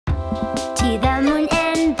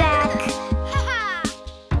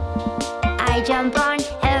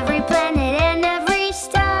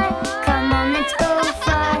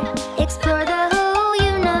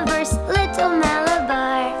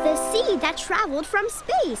traveled from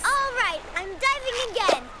space. All right, I'm diving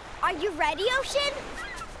again. Are you ready, Ocean?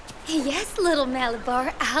 Yes, Little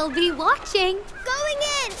Malabar. I'll be watching. Going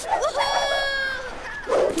in! Woohoo!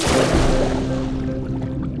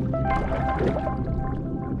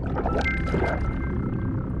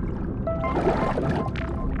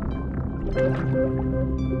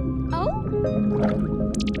 Oh?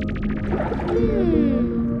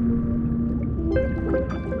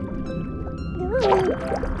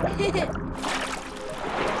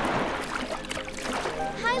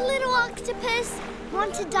 Hi, little octopus.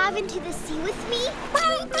 Want to dive into the sea with me?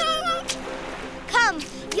 Come,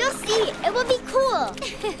 you'll see. It will be cool.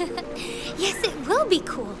 Yes, it will be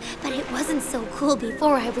cool, but it wasn't so cool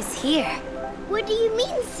before I was here. What do you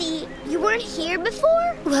mean, sea? You weren't here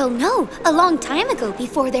before? Well, no. A long time ago,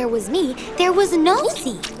 before there was me, there was no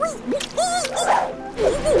sea.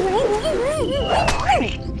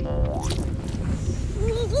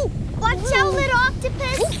 Watch out, little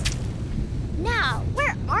octopus. Now,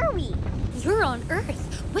 where are we? You're on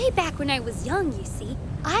Earth. Way back when I was young, you see.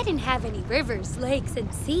 I didn't have any rivers, lakes,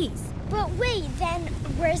 and seas. But wait, then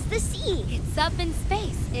where's the sea? It's up in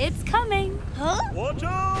space. It's coming. Huh? Watch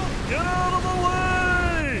out! Get out of the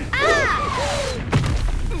way! Ah!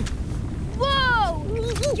 Whoa!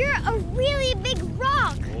 You're a really big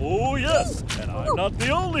rock. Oh, yes, and I'm not the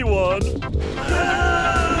only one.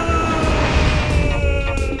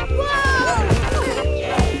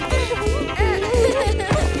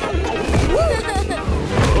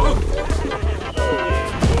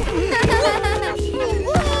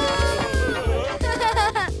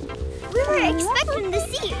 We were expecting the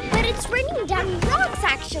sea, but it's raining down rocks,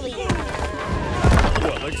 actually.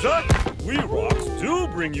 Well, exactly. We rocks do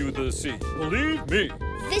bring you the sea, believe me.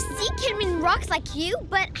 The sea can mean rocks like you,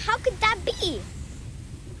 but how could that be?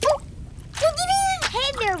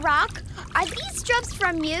 Hey there, Rock. Are these drops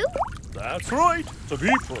from you? That's right. To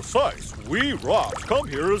be precise, we rocks come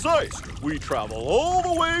here as ice. We travel all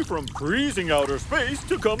the way from freezing outer space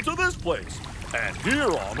to come to this place. And here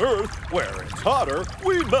on Earth, where it's hotter,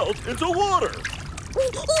 we melt into water.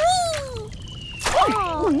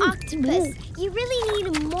 Oh, Octopus, you really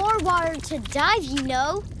need more water to dive, you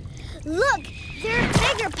know. Look, there are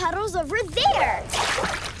bigger puddles over there.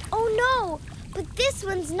 Oh no, but this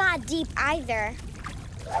one's not deep either.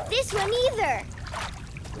 This one either.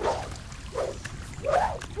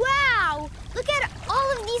 Wow, look at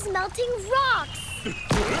all of these melting rocks.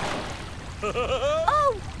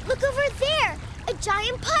 Oh, look over there, a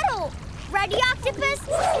giant puddle. Ready, Octopus?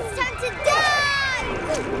 It's time to dive!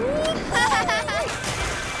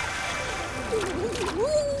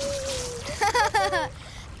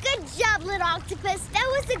 Good job, little octopus. That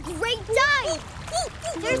was a great dive.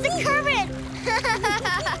 There's a current.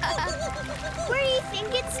 Where do you think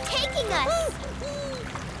it's taking us?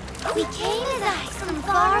 We came as ice from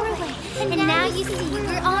far away, and now you see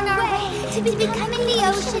we're on our way to becoming the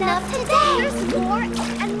ocean of today. There's more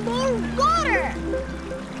and more water.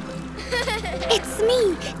 It's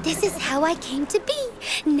me. This is how I came to be.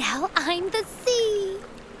 Now I'm the sea.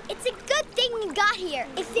 It's a good thing we got here.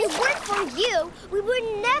 If it weren't for you, we would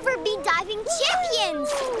never be diving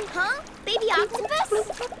champions. Huh, baby octopus?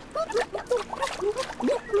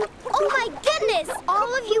 Oh my goodness!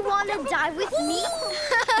 All of you want to dive with me?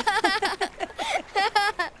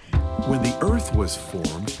 When the Earth was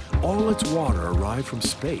formed, all its water arrived from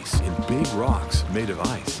space in big rocks made of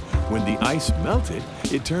ice. When the ice melted,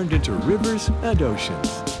 it turned into rivers and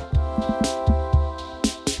oceans.